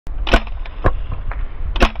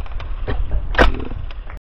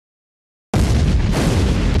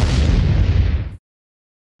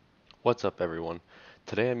What's up everyone?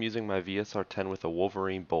 Today I'm using my VSR-10 with a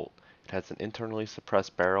Wolverine bolt. It has an internally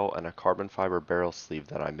suppressed barrel and a carbon fiber barrel sleeve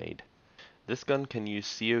that I made. This gun can use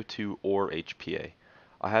CO2 or HPA.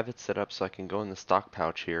 I have it set up so I can go in the stock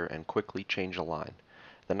pouch here and quickly change a line.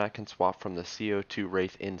 Then I can swap from the CO2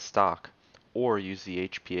 Wraith in stock or use the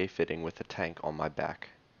HPA fitting with the tank on my back.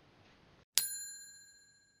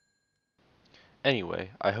 Anyway,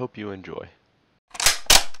 I hope you enjoy.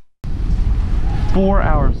 4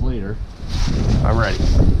 hours later, I'm ready.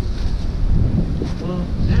 Well,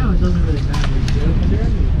 now it doesn't really matter. Is there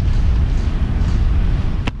anyway?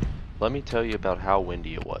 Let me tell you about how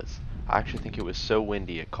windy it was. I actually think it was so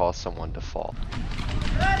windy it caused someone to fall.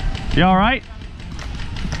 You alright?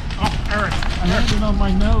 Oh, Eric, I landed on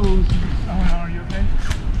my nose. Oh, are you okay?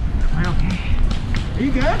 Am I okay? Are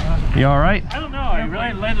you good? You alright? I don't know. I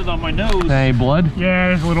really landed on my nose. Hey, blood? Yeah,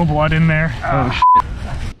 there's a little blood in there. Oh, shit.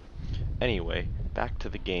 Anyway, back to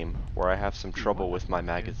the game, where I have some trouble with my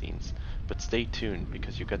magazines. But stay tuned,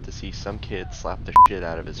 because you get to see some kid slap the shit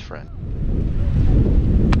out of his friend.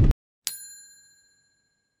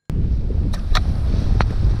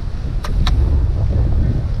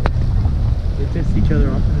 They pissed each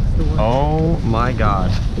other off and it's the one. Oh my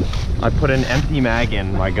god. I put an empty mag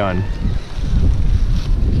in my gun.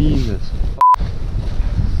 Jesus.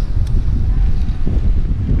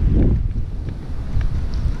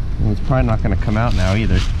 Well, it's probably not going to come out now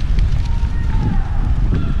either.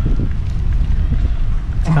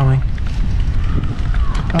 It's coming.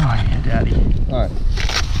 Oh yeah, daddy. Alright.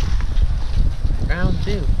 Round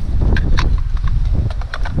 2.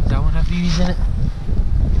 Does that one have BBs in it?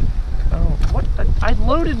 Oh, what? I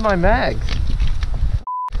loaded my mags.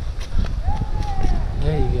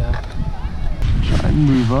 There you go. Try and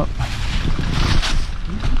move up.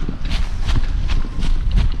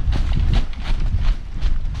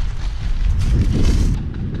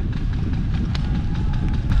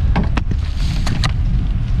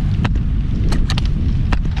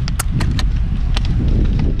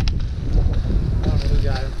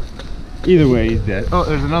 Either way, he's dead. Oh,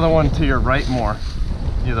 there's another one to your right more.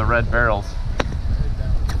 Near the red barrels.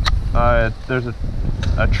 There's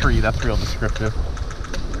a tree, that's real descriptive.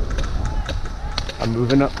 I'm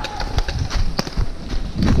moving up.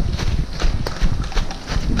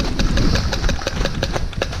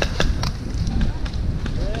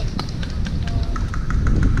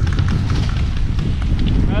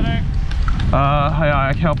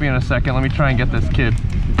 I can help you in a second. Let me try and get this kid.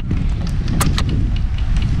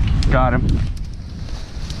 Got him.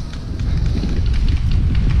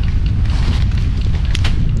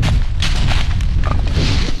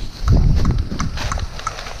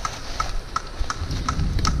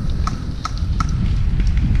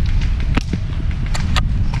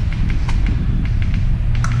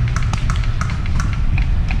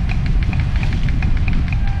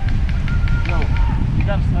 You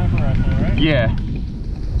got a sniper rifle, right? Yeah.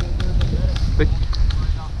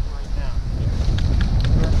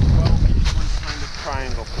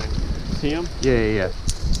 Triangle thing. See him? Yeah.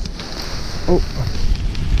 Oh.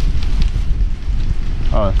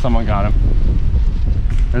 Oh, someone got him.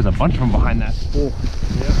 There's a bunch of them behind that spool.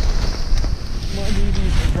 Yep. My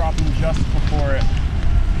BBs are dropping just before it.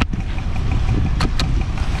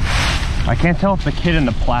 I can't tell if the kid in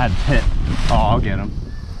the plaid's hit. Oh, I'll get him.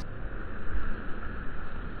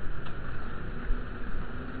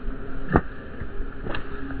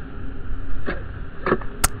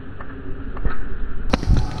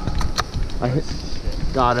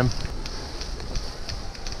 Got him.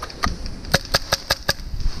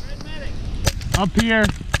 Up here.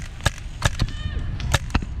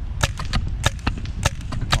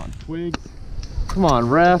 Come on, twigs. Come on, I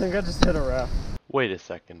ref. think I just hit a ref. Wait a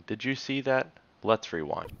second, did you see that? Let's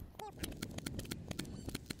rewind.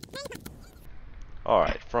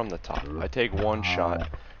 Alright, from the top. I take one shot,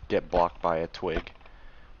 get blocked by a twig.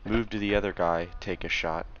 Move to the other guy, take a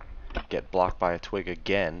shot, get blocked by a twig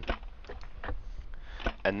again.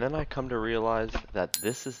 And then I come to realize that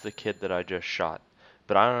this is the kid that I just shot.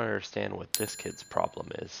 But I don't understand what this kid's problem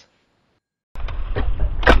is.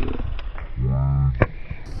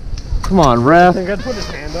 Come on, ref. I think I'd put his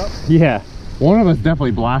hand up. Yeah. One of us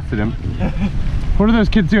definitely blasted him. What are those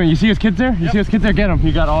kids doing? You see his kids there? You see his kids there? Get him.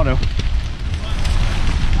 He got auto.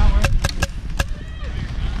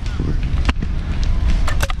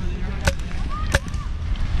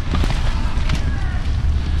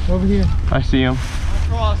 Over here. I see him.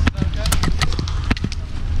 Across, okay?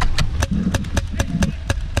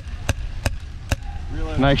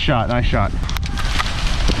 Nice shot, nice shot.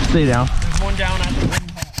 Stay down. There's one down at the ring.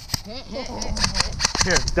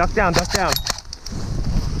 Here, duck down, duck down.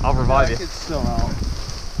 I'll revive you. It's still out.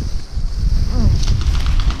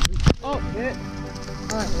 Oh, hit.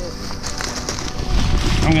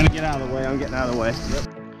 I'm gonna get out of the way. I'm getting out of the way. Yep.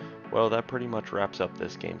 Well, that pretty much wraps up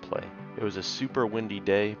this gameplay. It was a super windy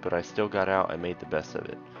day, but I still got out and made the best of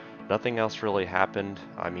it. Nothing else really happened.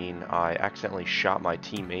 I mean, I accidentally shot my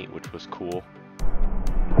teammate, which was cool.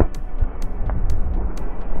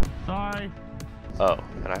 Sorry. Oh,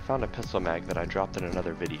 and I found a pistol mag that I dropped in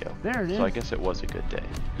another video. There it is. So I guess it was a good day.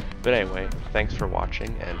 But anyway, thanks for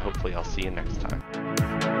watching, and hopefully I'll see you next time.